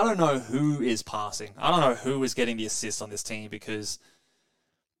team, I don't know who is passing. I don't know who is getting the assist on this team, because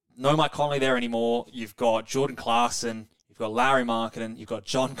no Mike Conley there anymore. You've got Jordan Clarkson, you've got Larry Markkinen, you've got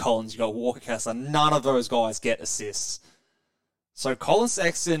John Collins, you've got Walker Kessler. None of those guys get assists. So Colin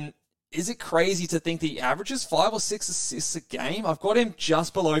Sexton, is it crazy to think that he averages 5 or 6 assists a game? I've got him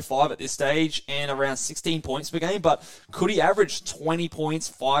just below 5 at this stage and around 16 points per game, but could he average 20 points,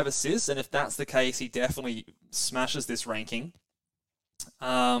 5 assists? And if that's the case, he definitely smashes this ranking.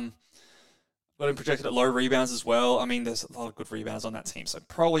 Got him projected at low rebounds as well. I mean, there's a lot of good rebounds on that team, so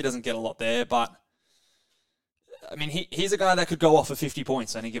probably doesn't get a lot there, but I mean, he's a guy that could go off for 50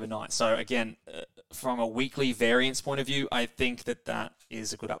 points any given night. So again, from a weekly variance point of view, I think that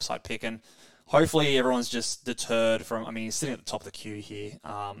is a good upside pick. And hopefully everyone's just deterred from, I mean, he's sitting at the top of the queue here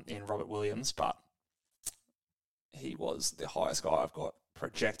in Robert Williams, but he was the highest guy I've got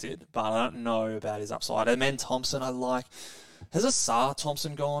projected, but I don't know about his upside. And then Thompson, I like. Has Asar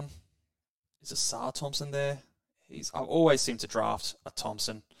Thompson gone? Is Asar Thompson there? I've always seemed to draft a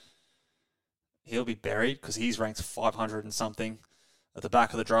Thompson. He'll be buried because he's ranked 500 and something at the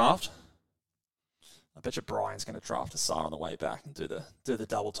back of the draft. I bet you Brian's going to draft Asar on the way back and do the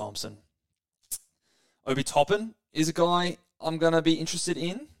double Thompson. Obi Toppin is a guy I'm going to be interested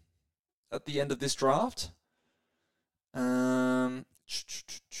in at the end of this draft. Who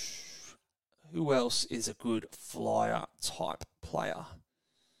else is a good flyer type player?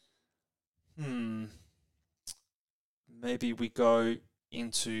 Maybe we go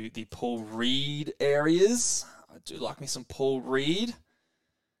into the Paul Reed areas. I do like me some Paul Reed.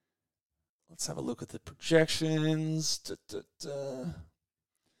 Let's have a look at the projections.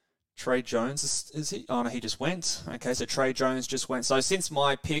 Trey Jones, is he? Oh, no, he just went. Okay, so Trey Jones just went. So since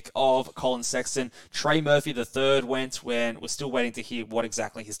my pick of Colin Sexton, Trey Murphy III went when we're still waiting to hear what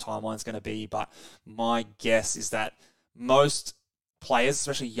exactly his timeline is going to be. But my guess is that most players,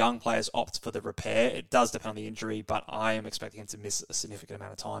 especially young players, opt for the repair. It does depend on the injury, but I am expecting him to miss a significant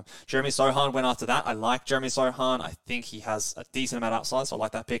amount of time. Jeremy Sohan went after that. I like Jeremy Sohan. I think he has a decent amount of upside, so I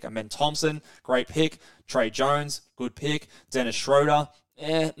like that pick. And then Thompson, great pick. Trey Jones, good pick. Dennis Schroeder,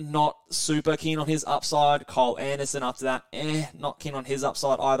 not super keen on his upside. Kyle Anderson after that, not keen on his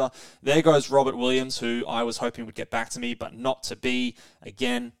upside either. There goes Robert Williams, who I was hoping would get back to me, but not to be.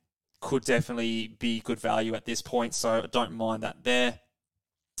 Again, could definitely be good value at this point, so I don't mind that there.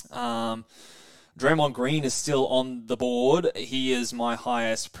 Draymond Green is still on the board. He is my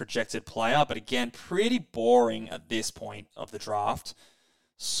highest projected player, but again, pretty boring at this point of the draft.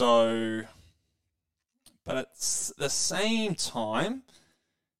 So, but at the same time,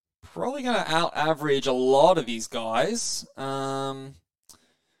 probably going to out-average a lot of these guys. Jalen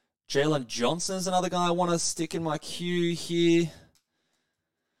Johnson is another guy I want to stick in my queue here.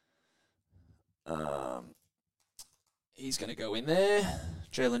 He's going to go in there.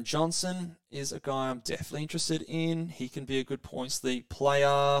 Jalen Johnson is a guy I'm definitely interested in. He can be a good points league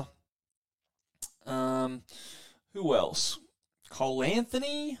player. Who else? Cole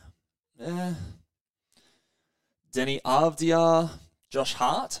Anthony. Denny Avdia. Josh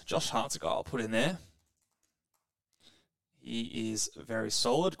Hart. Josh Hart's a guy I'll put in there. He is very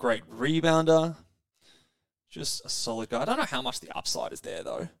solid. Great rebounder. Just a solid guy. I don't know how much the upside is there,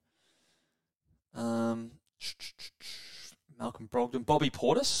 though. Malcolm Brogdon. Bobby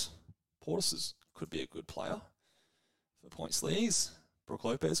Portis. Portis could be a good player for points leagues. Brook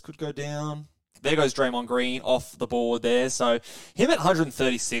Lopez could go down. There goes Draymond Green off the board there. So him at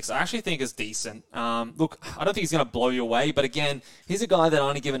 136, I actually think is decent. Look, I don't think he's going to blow you away, but again, he's a guy that on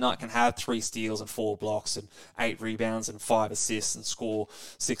any given night can have 3 steals and 4 blocks and 8 rebounds and 5 assists and score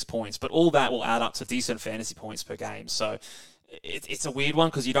 6 points. But all that will add up to decent fantasy points per game. So it's a weird one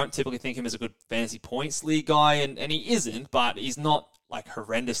because you don't typically think him as a good fantasy points league guy, and he isn't, but he's not like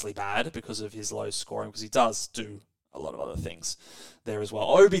horrendously bad because of his low scoring, because he does do a lot of other things there as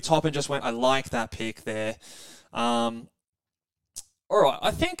well. Obi Toppin just went. I like that pick there. All right,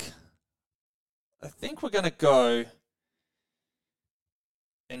 I think we're going to go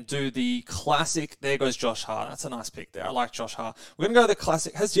and do the classic. There goes Josh Hart. That's a nice pick there. I like Josh Hart. We're going to go the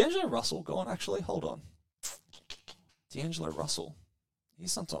classic. Has D'Angelo Russell gone, actually? Hold on. D'Angelo Russell. He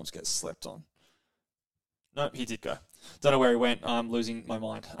sometimes gets slept on. No, he did go. Don't know where he went. I'm losing my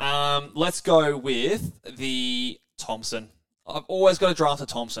mind. Let's go with the Thompson. I've always got to draft a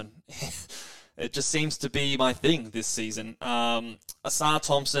Thompson. It just seems to be my thing this season. Asar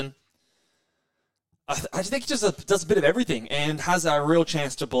Thompson. I think he just does a bit of everything and has a real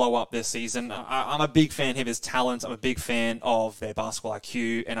chance to blow up this season. I'm a big fan of his talent. I'm a big fan of their basketball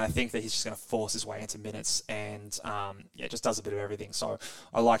IQ, and I think that he's just going to force his way into minutes and just does a bit of everything. So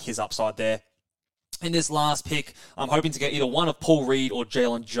I like his upside there. In this last pick, I'm hoping to get either one of Paul Reed or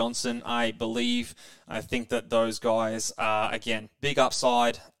Jalen Johnson, I believe. I think that those guys are, again, big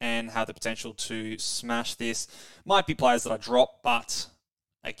upside and have the potential to smash this. Might be players that I drop, but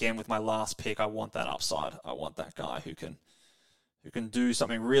again, with my last pick, I want that upside. I want that guy who can do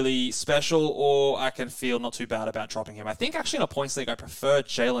something really special, or I can feel not too bad about dropping him. I think actually in a points league, I prefer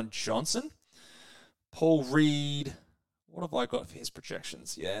Jalen Johnson. Paul Reed, what have I got for his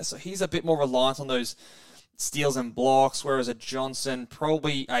projections? Yeah, so he's a bit more reliant on those steals and blocks, whereas a Johnson,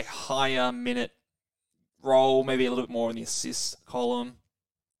 probably a higher minute role, maybe a little bit more in the assist column.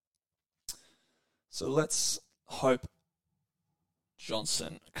 So let's hope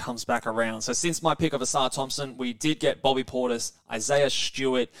Johnson comes back around. So since my pick of Asar Thompson, we did get Bobby Portis, Isaiah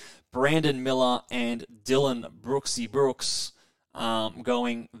Stewart, Brandon Miller and Dylan Brooks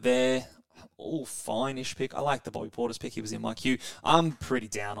going there. All fine-ish pick. I like the Bobby Portis pick. He was in my queue. I'm pretty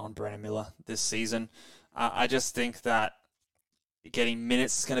down on Brandon Miller this season. I just think that getting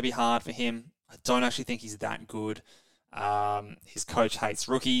minutes is going to be hard for him. I don't actually think he's that good. His coach hates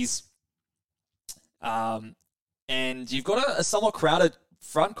rookies. And you've got a somewhat crowded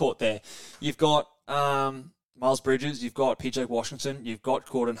front court there. You've got Miles Bridges, you've got PJ Washington, you've got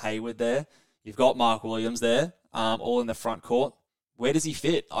Gordon Hayward there, you've got Mark Williams there, all in the front court. Where does he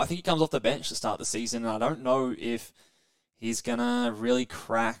fit? I think he comes off the bench to start the season, and I don't know if he's going to really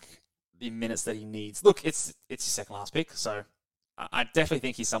crack the minutes that he needs. Look, it's his second last pick, so I definitely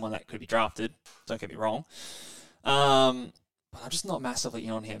think he's someone that could be drafted. Don't get me wrong. But I'm just not massively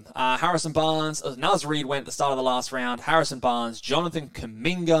in on him. Harrison Barnes, Naz Reid went at the start of the last round. Harrison Barnes, Jonathan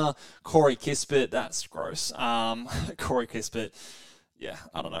Kuminga, Corey Kispert. That's gross. Corey Kispert, yeah,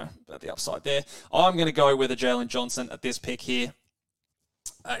 I don't know about the upside there. I'm going to go with a Jalen Johnson at this pick here.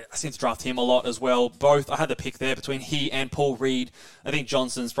 I seem to draft him a lot as well. Both, I had the pick there between he and Paul Reed. I think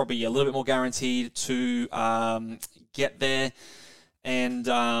Johnson's probably a little bit more guaranteed to get there and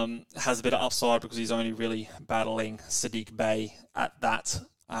has a bit of upside because he's only really battling Sadiq Bey at that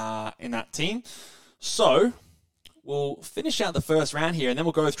in that team. So we'll finish out the first round here, and then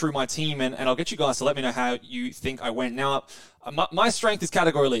we'll go through my team, and I'll get you guys to let me know how you think I went. Now, my strength is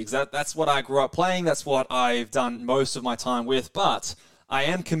category leagues. That's what I grew up playing. That's what I've done most of my time with, but I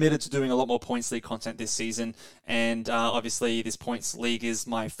am committed to doing a lot more points league content this season, and obviously this points league is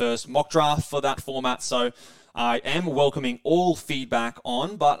my first mock draft for that format, so I am welcoming all feedback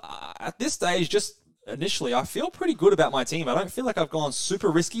on, but at this stage, just initially, I feel pretty good about my team. I don't feel like I've gone super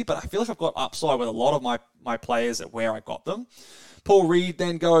risky, but I feel like I've got upside with a lot of my players at where I got them. Paul Reed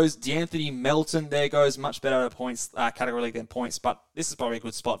then goes, DeAnthony Melton there goes, much better at points, category league than points, but this is probably a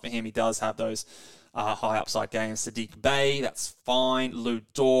good spot for him. He does have those high upside games. Sadiq Bey, that's fine. Lou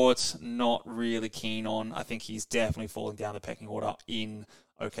Dort, not really keen on. I think he's definitely falling down the pecking order in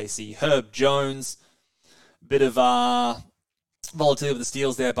OKC. Herb Jones, bit of volatility with the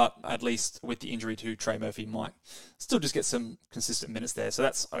steals there, but at least with the injury to Trey Murphy, might still just get some consistent minutes there. So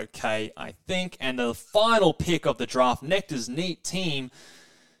that's okay, I think. And the final pick of the draft, Nectar's Neat team,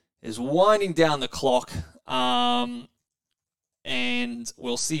 is winding down the clock. And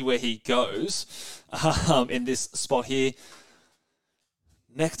we'll see where he goes in this spot here.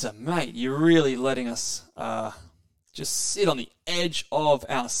 Nectar, mate, you're really letting us just sit on the edge of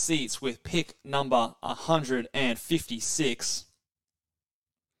our seats with pick number 156.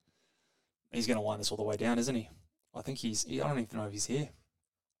 He's going to wind this all the way down, isn't he? I think I don't even know if he's here.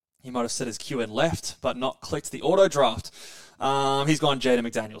 He might have set his queue and left, but not clicked the auto draft. He's gone Jaden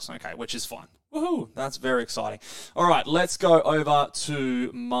McDaniels, okay, which is fine. Woohoo! That's very exciting. All right, let's go over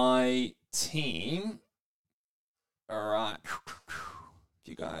to my team. All right.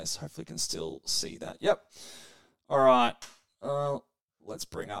 You guys hopefully can still see that. Yep. All right. Let's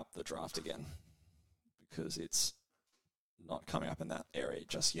bring up the draft again because it's not coming up in that area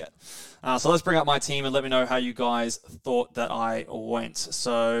just yet. So let's bring up my team and let me know how you guys thought that I went.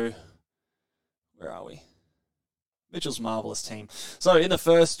 So where are we? Mitchell's marvelous team. So in the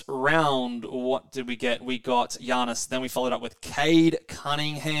first round, what did we get? We got Giannis. Then we followed up with Cade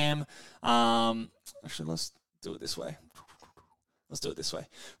Cunningham. Actually, let's do it this way.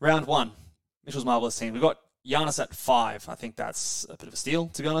 Round one, Mitchell's marvelous team. We got Giannis at 5. I think that's a bit of a steal,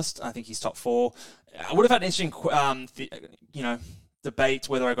 to be honest. I think he's top 4. I would have had an interesting, debate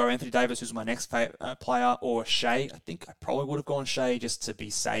whether I go Anthony Davis, who's my next player, or Shea. I think I probably would have gone Shea just to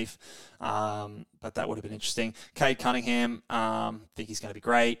be safe, but that would have been interesting. Cade Cunningham, think he's going to be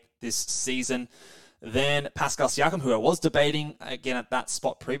great this season. Then Pascal Siakam, who I was debating again at that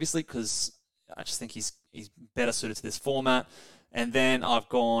spot previously because I just think he's better suited to this format. And then I've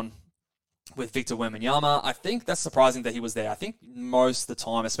gone with Victor Wembanyama. I think that's surprising that he was there. I think most of the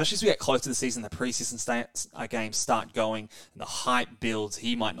time, especially as we get close to the season, the preseason games start going and the hype builds,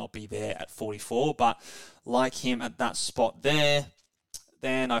 he might not be there at 44, but like him at that spot there.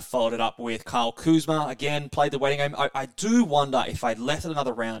 Then I followed it up with Kyle Kuzma. Again, played the waiting game. I do wonder if I'd left it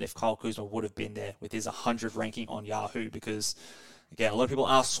another round if Kyle Kuzma would have been there with his 100 ranking on Yahoo because, again, a lot of people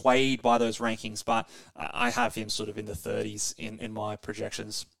are swayed by those rankings, but I have him sort of in the 30s in my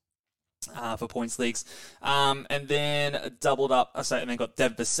projections. For points leagues. And then doubled up, and then got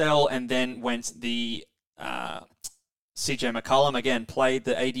Dev Vassell, and then went the CJ McCollum. Again, played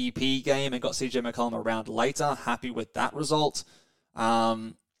the ADP game and got CJ McCollum a round later. Happy with that result.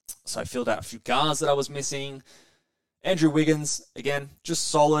 So I filled out a few guards that I was missing. Andrew Wiggins, again, just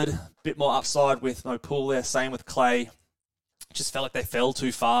solid. Bit more upside with no pool there. Same with Clay. just felt like they fell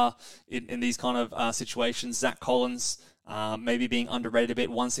too far in these kind of situations. Zach Collins, maybe being underrated a bit.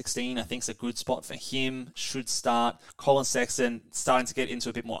 116, I think, is a good spot for him. Should start. Colin Sexton starting to get into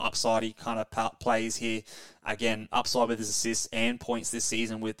a bit more upsidey kind of plays here. Again, upside with his assists and points this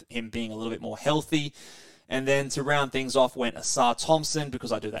season with him being a little bit more healthy. And then to round things off went Asar Thompson,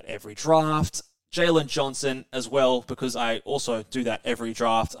 because I do that every draft. Jalen Johnson as well, because I also do that every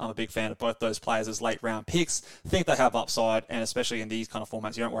draft. I'm a big fan of both those players as late round picks. Think they have upside, and especially in these kind of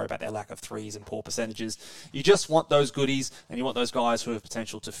formats, you don't worry about their lack of threes and poor percentages. You just want those goodies, and you want those guys who have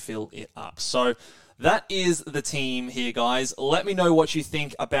potential to fill it up. So that is the team here, guys. Let me know what you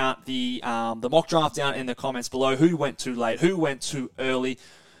think about the mock draft down in the comments below. Who went too late? Who went too early?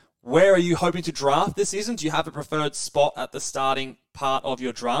 Where are you hoping to draft this season? Do you have a preferred spot at the starting part of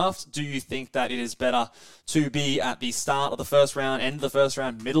your draft? Do you think that it is better to be at the start of the first round, end of the first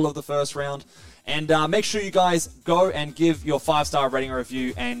round, middle of the first round? And make sure you guys go and give your 5-star rating or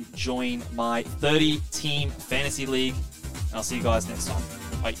review and join my 30-team fantasy league. And I'll see you guys next time.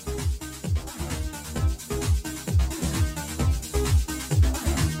 Bye.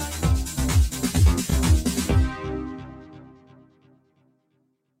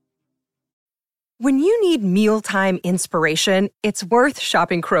 When you need mealtime inspiration, it's worth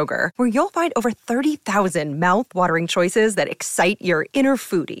shopping Kroger, where you'll find over 30,000 mouth-watering choices that excite your inner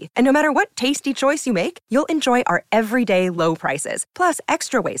foodie. And no matter what tasty choice you make, you'll enjoy our everyday low prices, plus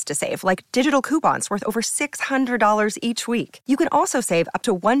extra ways to save, like digital coupons worth over $600 each week. You can also save up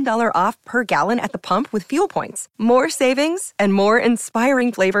to $1 off per gallon at the pump with fuel points. More savings and more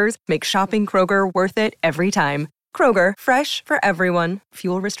inspiring flavors make shopping Kroger worth it every time. Kroger, fresh for everyone.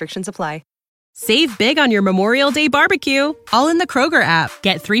 Fuel restrictions apply. Save big on your Memorial Day barbecue, all in the Kroger app.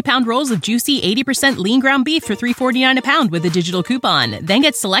 Get 3-pound rolls of juicy 80% lean ground beef for $3.49 a pound with a digital coupon. Then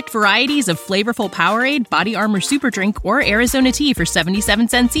get select varieties of flavorful Powerade, Body Armor Super Drink, or Arizona tea for 77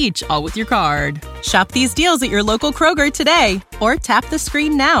 cents each, all with your card. Shop these deals at your local Kroger today, or tap the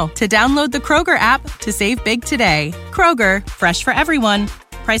screen now to download the Kroger app to save big today. Kroger, fresh for everyone.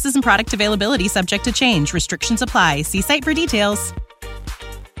 Prices and product availability subject to change. Restrictions apply. See site for details.